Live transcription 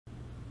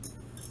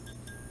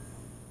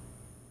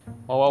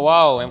Oh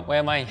wow, where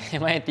am I?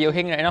 Am I at Zhi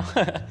Ying right now?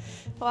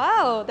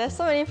 Wow, there's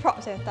so many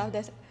props and stuff.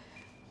 There's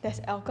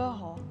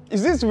alcohol.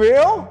 Is this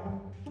real?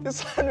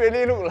 This one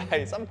really look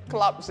like some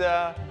clubs.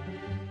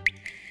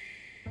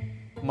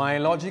 My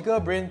logical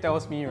brain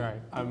tells me,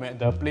 right, I'm at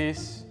the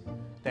place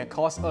that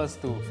caused us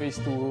to phase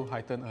 2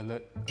 heightened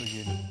alert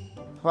again.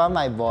 What are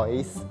my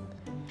boys?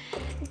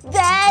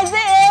 There's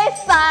a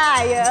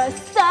fire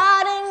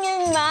starting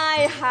in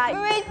my heart,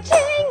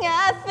 reaching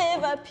a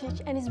fever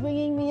pitch, and it's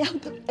bringing me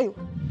out to... Ayo.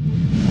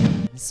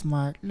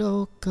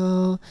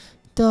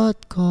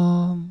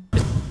 TheSmartLocal.com.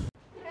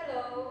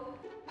 Hello.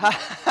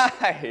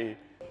 Hi!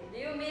 Do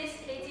you miss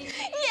KTVs?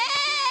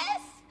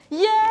 Yes!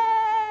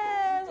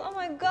 Yes! Oh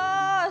my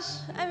gosh,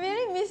 I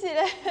really miss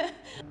it.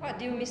 What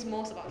do you miss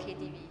most about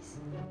KTVs?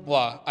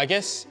 Wow, I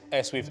guess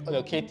as with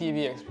the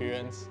KTV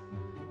experience,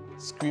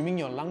 screaming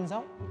your lungs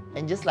out?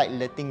 And just like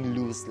letting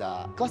loose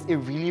lah. Because it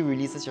really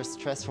releases your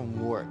stress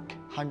from work.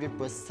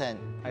 100%.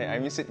 I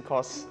miss it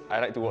because I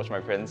like to watch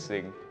my friends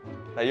sing.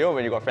 Like, you know,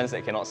 when you got friends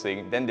that cannot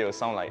sing, then they will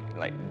sound like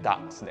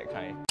ducks, that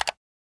kind.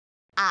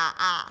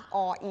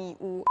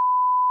 O-E-U.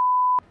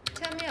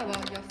 Tell me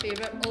about your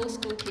favorite old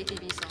school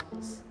KTV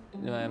songs.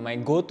 My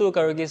go-to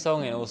karaoke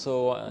song, and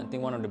also I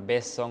think one of the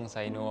best songs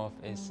I know of,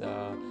 is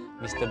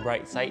Mr.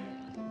 Brightside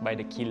by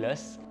The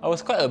Killers. I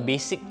was quite a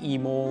basic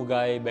emo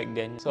guy back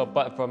then. So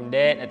apart from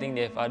that, I think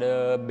they have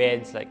other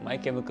bands like My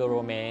Chemical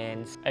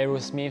Romance,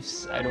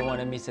 Aerosmith's I Don't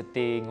Wanna Miss a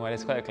Thing. Well,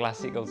 that's quite a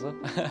classic also.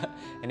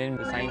 And then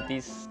The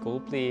Scientists,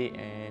 Coldplay,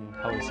 and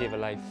How to Save a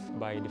Life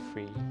by The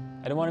Fray.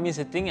 I Don't Wanna Miss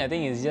a Thing, I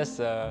think it's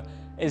just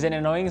it's an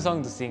annoying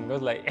song to sing,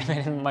 because like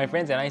when my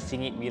friends and I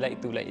sing it, we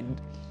like to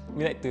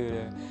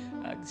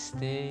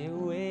stay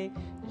away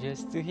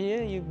just to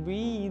hear you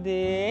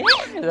breathing.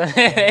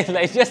 It's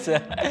like just a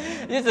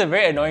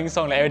very annoying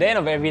song. Like at the end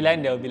of every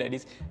line, there'll be like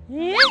this,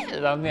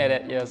 something like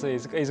that. Yeah, so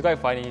it's quite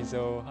funny.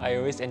 So I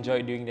always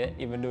enjoy doing that,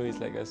 even though it's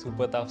like a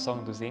super tough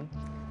song to sing.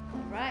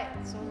 Alright,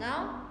 so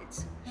now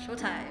it's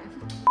showtime.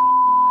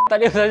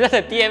 Tadi was just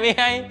a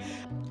TMA.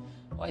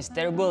 Oh, it's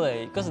terrible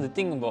because the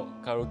thing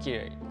about karaoke,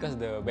 right? Because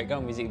the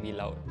background music will be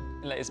loud.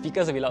 Like the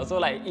speakers will be loud, so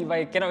like if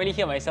I cannot really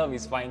hear myself,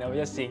 it's fine, I'll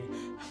just sing.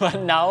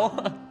 But now,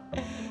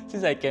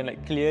 since I can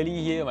like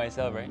clearly hear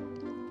myself, right?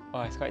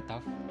 Oh, it's quite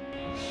tough.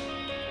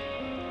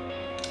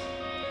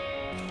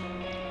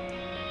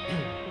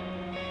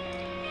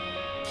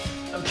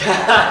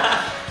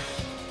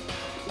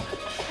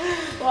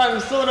 Oh, I'm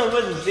so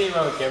nervous to see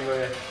my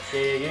camera.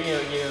 Okay, give me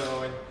a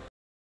moment.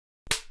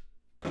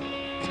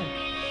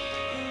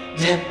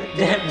 Jam.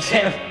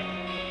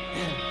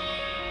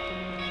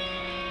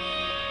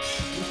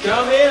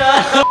 Coming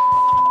out.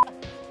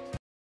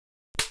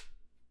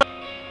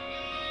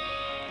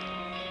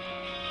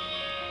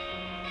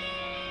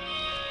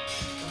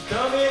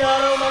 Coming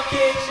out of my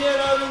kitchen,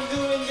 I've been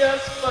doing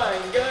just fine.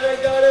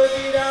 Gotta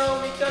be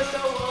down because I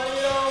want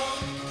it all.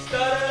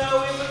 Started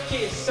out with a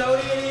kiss, how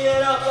did it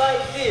end up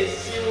like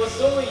this? It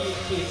was only a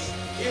kiss,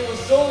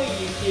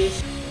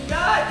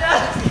 God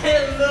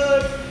doesn't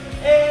look,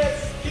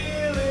 it's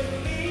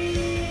killing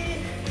me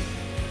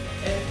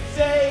and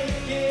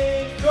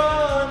taking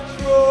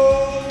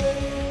control.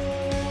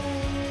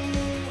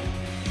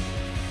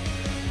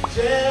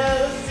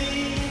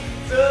 Jealousy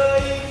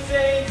turning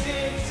saints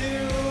into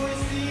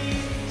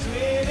receipts,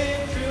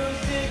 swimming through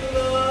sick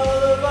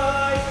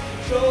lullabies,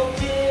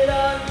 choking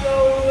on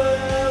your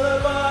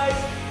alibis.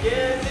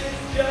 Yes,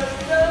 it's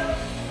just a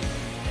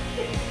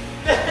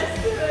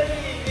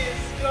destiny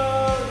is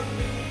calling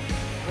me.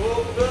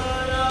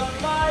 Open up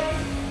my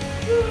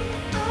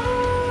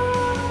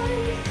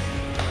eyes.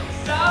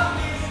 Some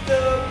is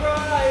the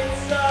bright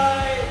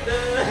side.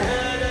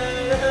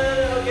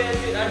 Okay,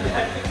 that's it. I'm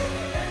done.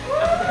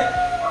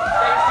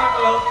 Thanks you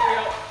for helping me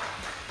out.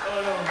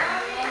 Oh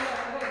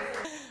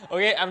no.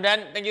 Okay, I'm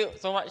done. Thank you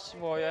so much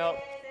for your help.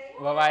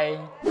 Bye bye.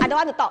 I don't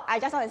want to talk, I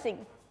just want to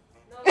sing.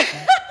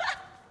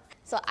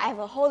 So I have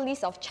a whole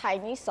list of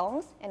Chinese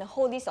songs and a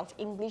whole list of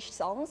English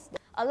songs.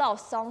 A lot of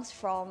songs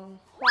from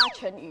Hua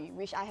Chen Yu,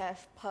 which I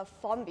have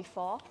performed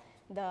before.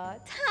 The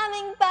他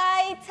明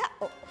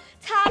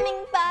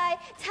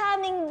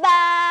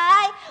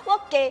白我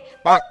给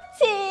不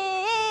起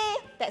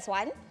That's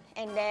one.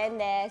 And then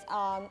there's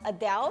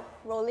Adele,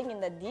 Rolling in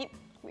the Deep,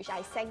 which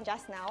I sang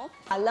just now.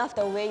 I Love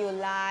the Way You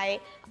Lie.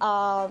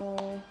 So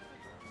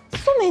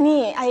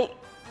many.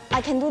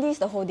 I can do this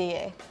the whole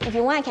day. If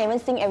you want, I can even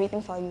sing everything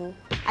for you.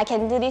 I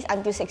can do this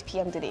until 6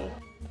 PM today.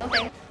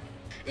 Okay.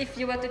 If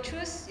you were to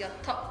choose your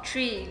top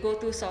 3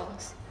 go-to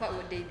songs, what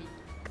would they be?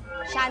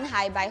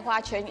 Shanghai by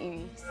Hua Chen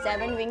Yu,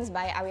 Seven Wings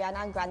by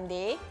Ariana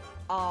Grande,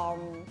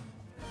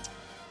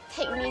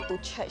 Take Me to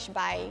Church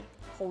by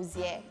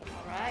Hosier.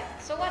 Alright,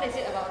 so what is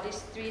it about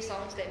these 3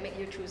 songs that make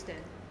you choose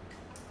them?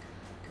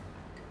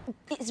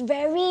 It's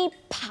very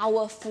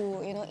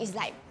powerful, you know, it's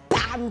like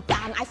bam,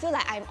 bam. I feel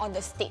like I'm on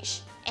the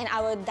stage and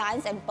I will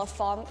dance and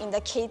perform in the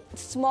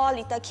small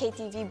little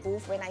KTV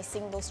booth when I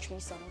sing those 3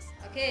 songs.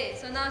 Okay,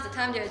 so now is the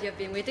time that you've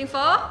been waiting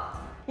for.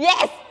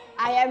 Yes!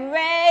 I am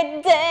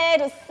ready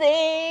to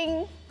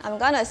sing. I'm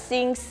gonna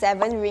sing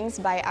 7 Rings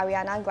by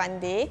Ariana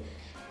Grande.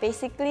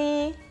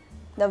 Basically,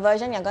 the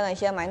version you're gonna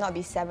hear might not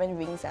be 7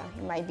 rings,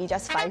 it might be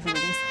just 5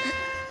 rings.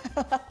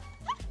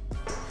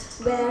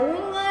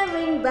 Wearing a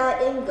ring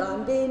but ain't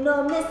gonna be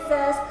no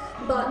misses.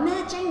 Bought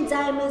matching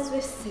diamonds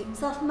with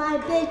 6 of my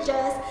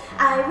bitches.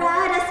 I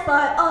rather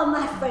spoil all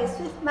my friends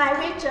with my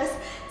riches.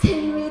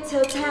 Teen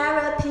retail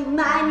therapy,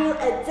 my new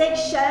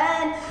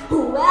addiction.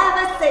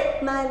 Whoever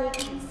said money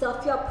can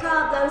solve your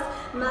problems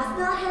must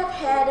not have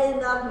had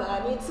enough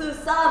money to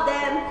solve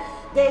them.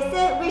 They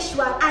said which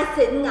one, I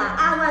said nah,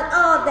 I want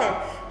all of them.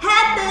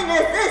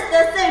 Happiness is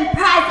the same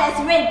price as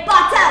red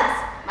bottoms.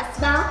 My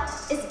smile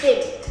is big,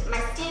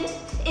 my skin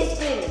is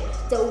gleaming.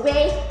 The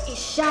way it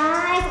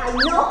shines, I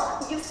know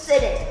you've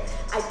seen it.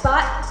 I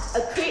bought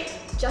a crib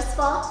just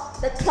for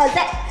the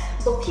closet,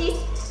 both his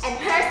and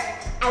hers.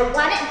 I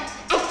want it,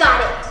 I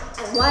got it.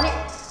 I want it,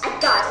 I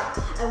got it.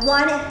 I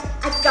want it,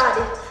 I got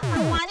it.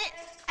 I want it,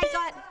 I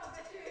got it.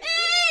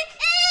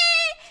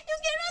 You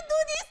cannot do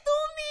this to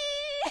me.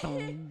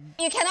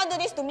 You cannot do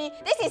this to me.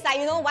 This is like,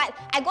 you know what?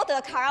 I go to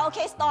the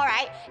karaoke store,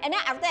 right? And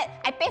then after that,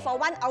 I pay for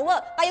 1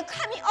 hour, but you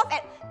cut me off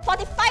at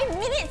 45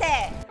 minutes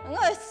I'm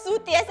gonna sue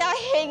TSL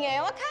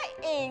Heng What kind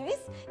of this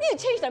need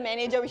to change the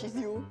manager, which is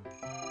you.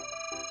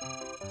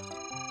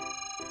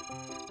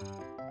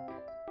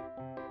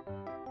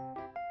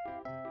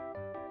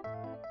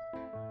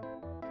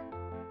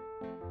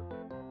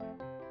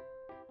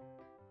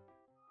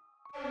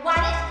 I want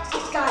it, I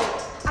got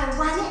it. I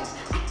want it,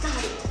 I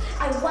got it.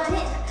 I want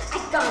it, I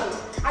got it.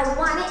 I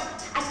want it,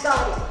 I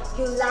got it.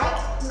 You like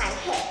my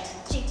hair?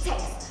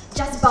 G-Tex,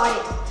 just bought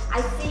it.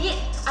 I see it,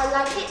 I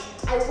like it.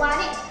 I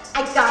want it,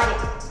 I got it.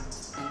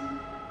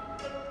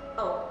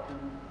 Oh,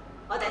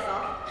 that's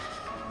all?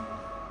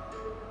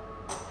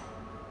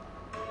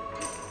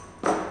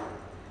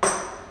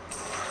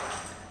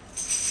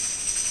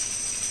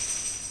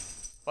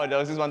 Well, there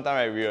was this one time,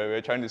 right, we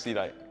were trying to see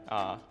like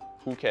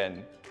who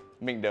can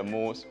make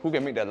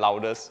the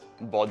loudest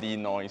body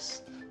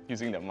noise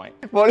using the mic.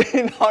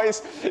 Body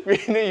noise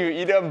meaning you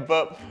either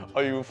burp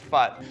or you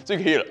fart. So you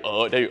can hear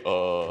then you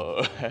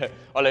or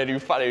like you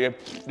fart,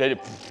 then you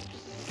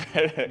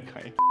that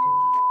kind.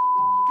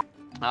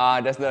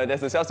 There's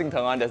the 萧敬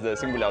腾 one, there's the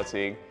新不了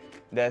情,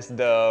 there's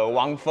the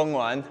Wang Feng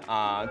one,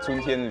 春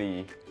天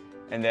里.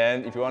 And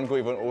then if you want to go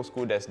even old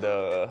school, there's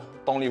the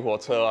动力火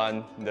车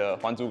one, the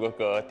还珠格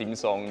格 theme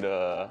song,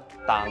 the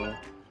Tang.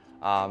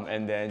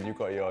 And then you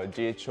got your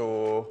Jay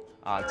Chou,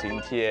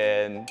 晴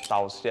天,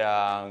 Tao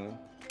Xiang,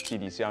 七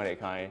里香 that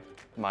kind.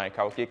 My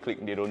karaoke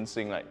clique, they don't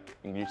sing like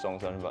English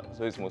songs, but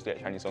so it's mostly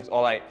like Chinese songs.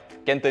 Or like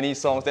Cantonese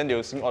songs, then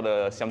they'll sing all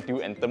the 香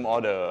丢 anthem,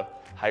 all the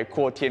海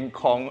阔天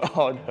空,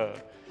 all the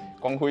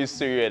光辉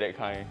岁月 that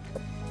kind.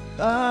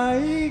 爱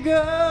一个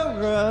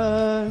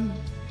人，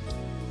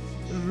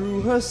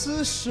如何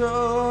厮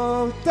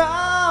守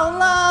到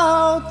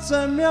老？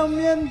怎么样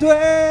面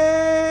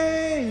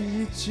对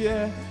一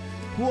切？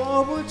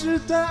我不知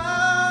道。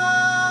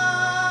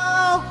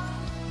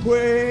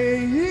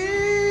回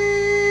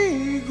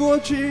忆过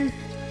去，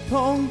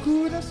痛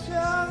苦的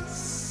相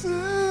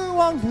思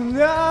忘不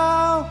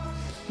了。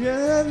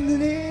愿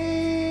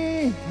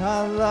你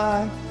还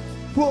来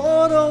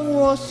拨动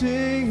我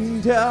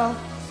心跳。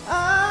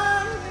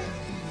爱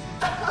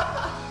你，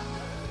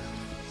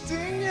今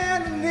夜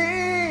的你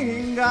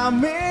应该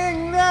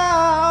明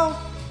了，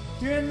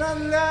原谅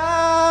了。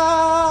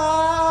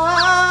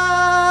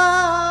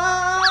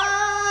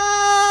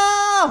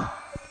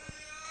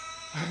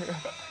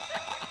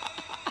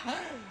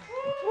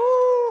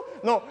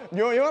No,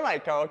 you know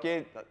like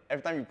karaoke,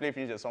 every time you play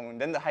finish the song,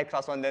 then the high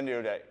class one, then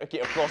they're like, okay,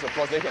 applause, then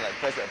you can like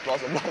press the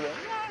applause.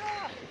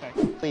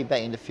 Way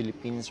back in the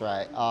Philippines,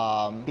 right,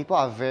 people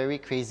are very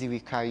crazy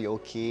with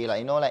karaoke. Like,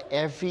 you know, like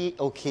every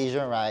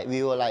occasion, right,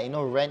 we will like, you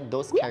know, rent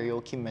those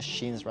karaoke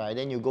machines, right?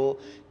 Then you go,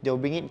 they'll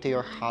bring it to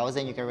your house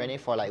and you can rent it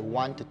for like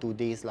 1 to 2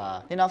 days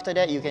lah. Then after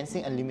that, you can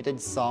sing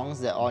unlimited songs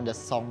that are on the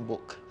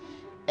songbook.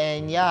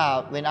 And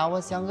yeah, when I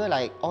was younger,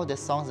 like all the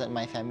songs that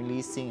my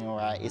family sing,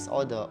 right, is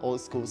all the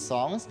old school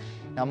songs.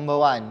 Number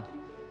 1,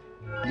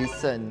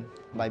 Listen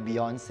by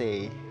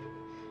Beyonce.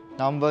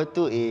 Number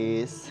 2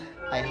 is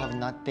I Have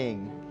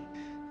Nothing.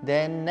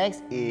 Then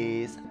next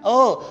is,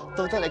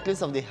 Total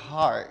Eclipse of the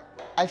Heart.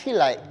 I feel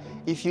like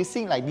if you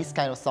sing like these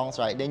kind of songs,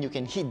 right, then you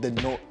can hit the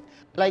note.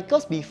 Like,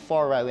 cause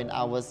before, right, when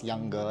I was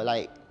younger,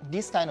 like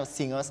these kind of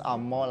singers are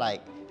more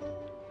like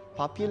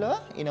popular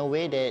in a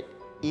way that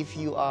if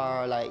you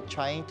are like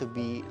trying to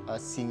be a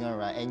singer,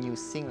 right, and you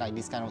sing like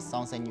these kind of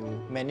songs and you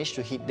manage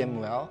to hit them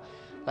well,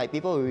 like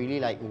people will really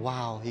like,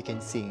 wow, you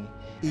can sing.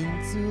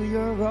 Into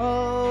your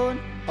own,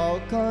 all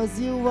cause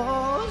you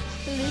won't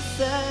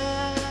listen.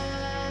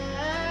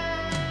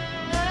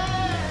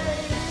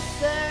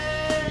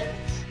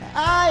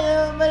 I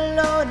am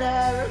alone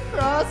at a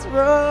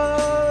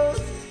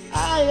crossroads.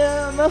 I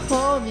am a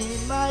home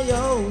in my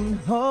own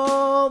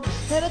home.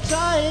 And I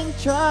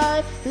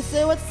try to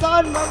say what's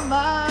on my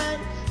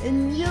mind.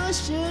 And you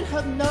should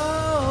have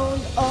known.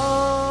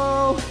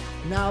 Oh,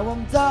 now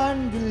I'm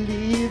done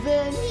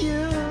believing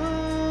you.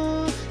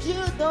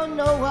 You don't don't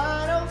know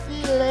what I'm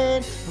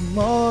feeling.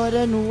 More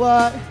than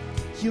what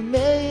you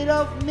made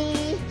of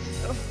me.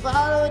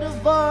 Follow the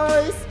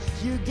voice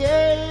you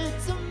gave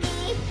to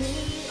me.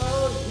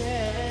 Oh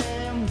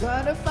yeah, I'm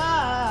gonna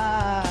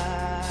find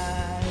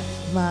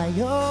my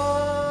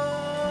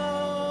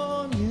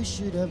own. You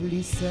should have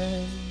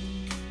listened.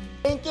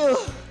 Thank you.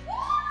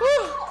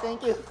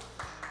 Thank you.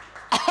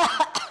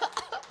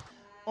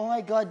 Oh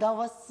my god, that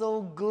was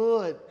so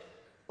good.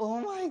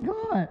 Oh my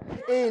god.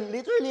 Hey,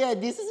 literally,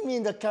 this is me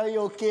in the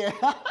karaoke.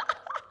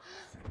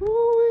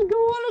 Oh my god,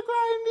 I wanna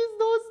cry, I miss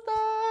those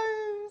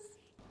times.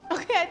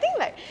 Okay, I think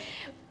like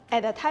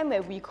at the time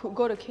where we could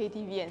go to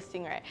KTV and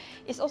sing, right,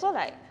 it's also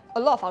like a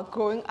lot of our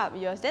growing up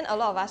years. Then a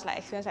lot of us like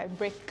experience like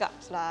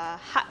breakups lah,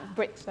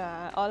 heartbreaks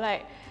lah, or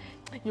like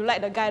you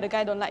like the guy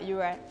don't like you,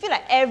 right? I feel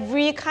like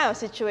every kind of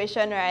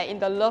situation, right, in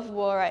the love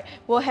world, right,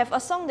 will have a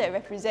song that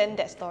represent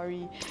that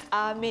story.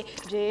 Ame,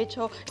 J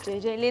Cho,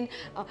 JJ Lin,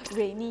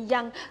 Rainy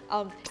Yang,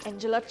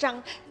 Angela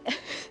Zhang,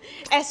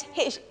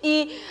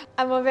 SHE.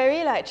 I'm a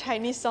very like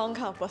Chinese song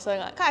kind of person.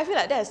 Cause I feel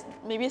like that's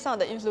maybe some of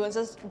the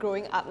influences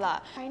growing up lah.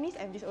 Chinese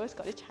MVs always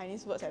got these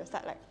Chinese words at the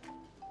start like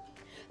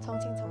从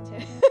前从前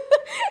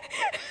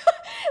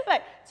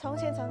like 从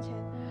前从前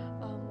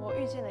我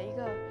遇见了一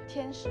个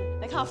天使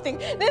that kind of thing.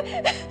 Then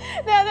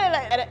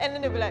like at the end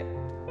they'll be like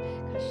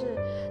可是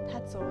他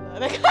走了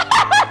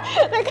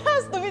that kind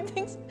of stupid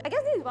things. I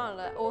guess this is one of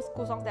the old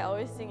school songs that I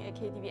always sing at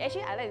KTV.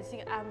 Actually I like to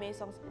sing Ame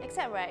songs,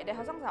 except right that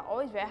her songs are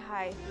always very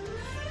high.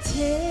 听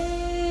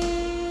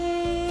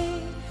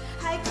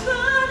海哭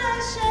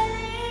的声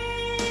音，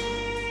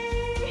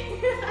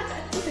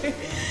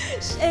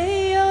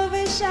谁又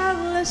被伤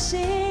了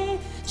心，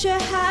却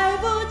还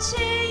不清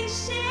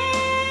醒。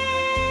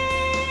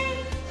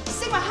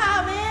Sing my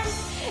heart man，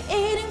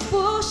 一定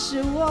不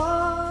是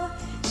我，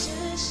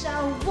至少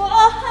我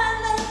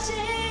很冷静。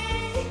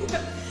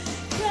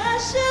可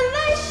是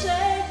泪水，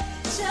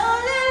就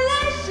连泪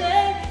水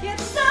也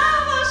都不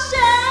相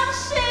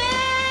信。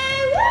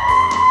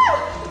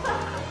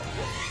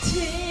听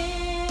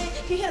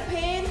 ，Can you hear the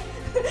pain？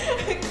 哭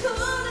的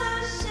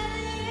声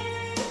音，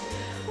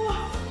哇，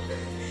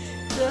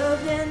这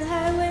片海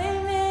未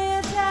免也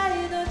太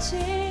多情，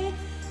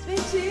被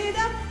提到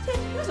天。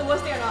What's the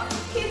worst thing about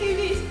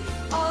KTVs?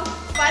 哦，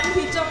繁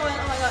体中文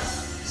 ，Oh my god！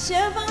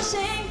 先放心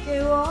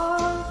给我，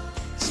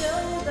就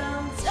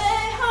当最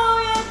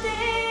后约定。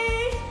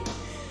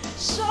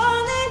说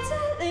你在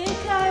离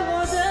开我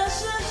的时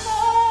候，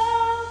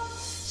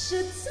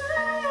是怎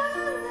样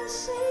的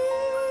心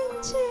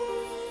情？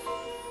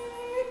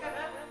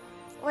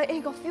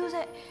 Wait, got feels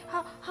it.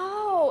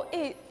 How?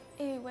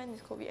 When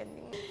is COVID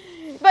ending?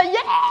 But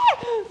yeah!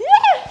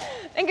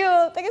 Thank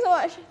you so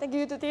much. Thank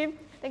you to team.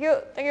 Thank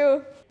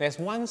you. There's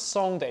one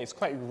song that is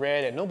quite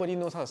rare that nobody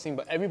knows how to sing,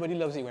 but everybody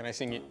loves it when I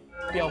sing it.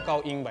 飙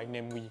高音 by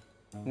Nemwi.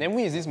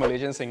 Nemwi is this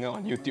Malaysian singer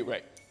on YouTube,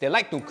 right? They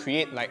like to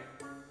create like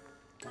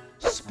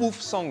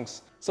spoof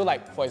songs. So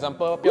like, for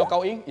example, 飙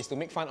高音 is to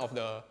make fun of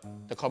the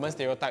common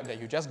stereotype that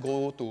you just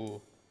go to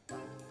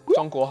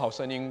中国好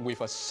声音 with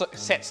a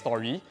sad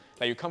story.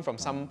 Like you come from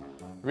some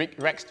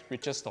Rex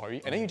richer story,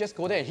 and then you just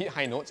go there and hit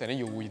high notes, and then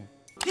you win.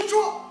 听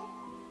说，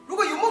如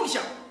果有梦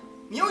想，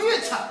你要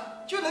越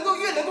惨，就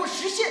越能够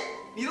实现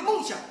你的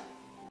梦想。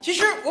其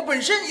实我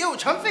本身也有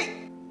残废，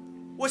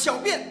我小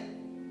便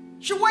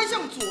是歪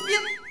向左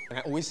边。And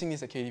I always sing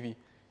this at KTV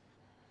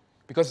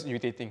because it's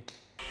irritating.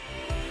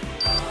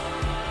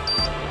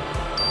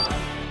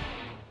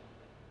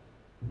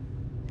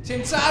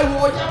 现在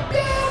我要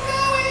飙高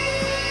音，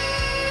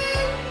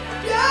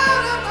飙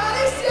到哪里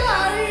下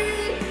雨，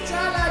再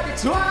来个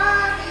转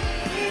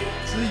音，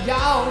只要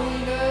你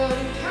能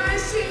开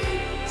心，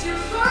就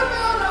算飙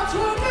到错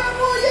感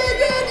我也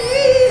愿意，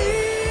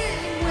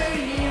为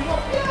你我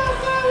飙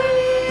高音，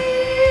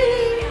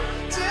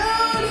就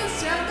连香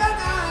港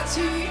阿七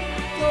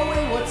都为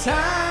我叹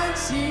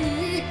气，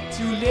就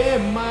连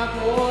马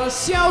国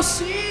消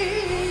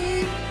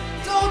息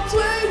都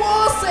对我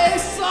say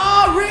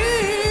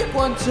sorry。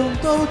 观众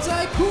都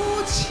在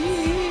哭泣，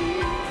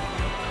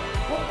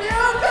我飙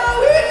高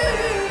音，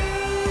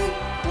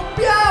我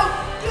飙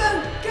更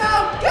高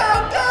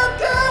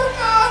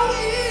音。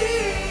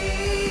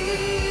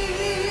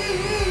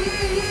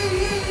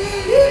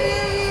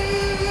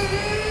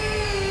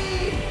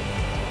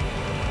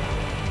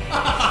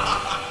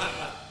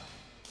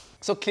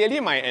So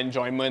clearly my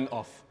enjoyment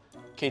of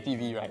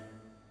KTV, right,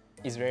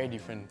 is very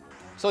different.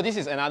 So this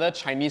is another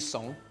Chinese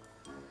song,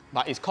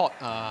 but it's called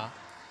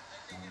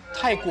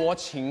泰国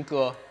情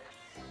歌.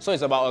 So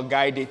it's about a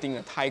guy dating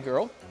a Thai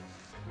girl.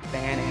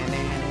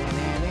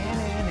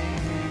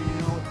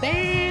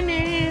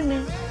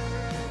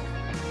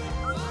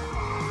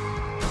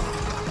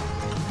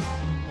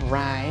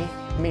 Right,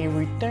 没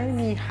return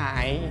女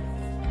孩，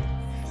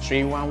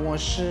追完我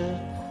是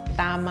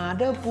大妈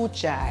的不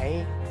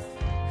宅，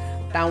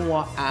但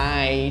我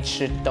爱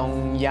吃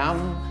冬阴。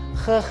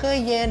 喝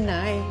椰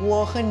奶，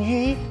我很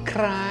愉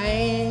快，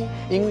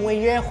因为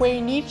约会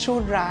你出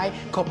来，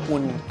ขอบคุ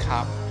ณค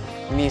รับ，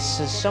你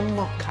是什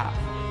么ครับ？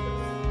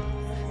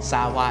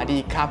萨瓦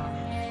迪卡，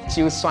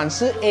就算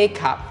是 A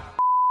cup.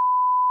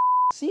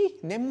 See,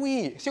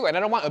 Nemui. Still got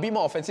another one a bit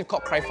more offensive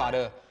called Cry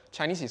Father.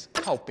 Chinese is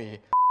靠北.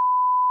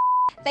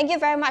 Thank you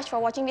very much for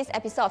watching this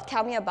episode of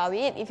Tell Me About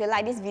It. If you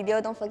like this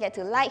video, don't forget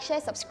to like,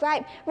 share,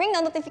 subscribe, ring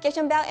the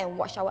notification bell and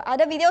watch our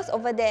other videos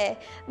over there.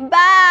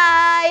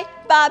 Bye!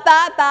 Bye,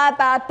 bye, bye,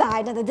 bye,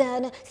 bye. Da, da, da,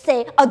 da.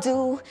 Say or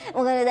do.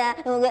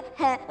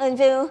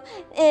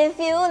 If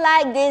you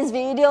like this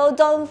video,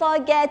 don't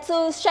forget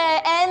to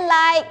share and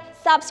like,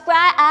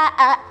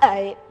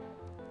 subscribe.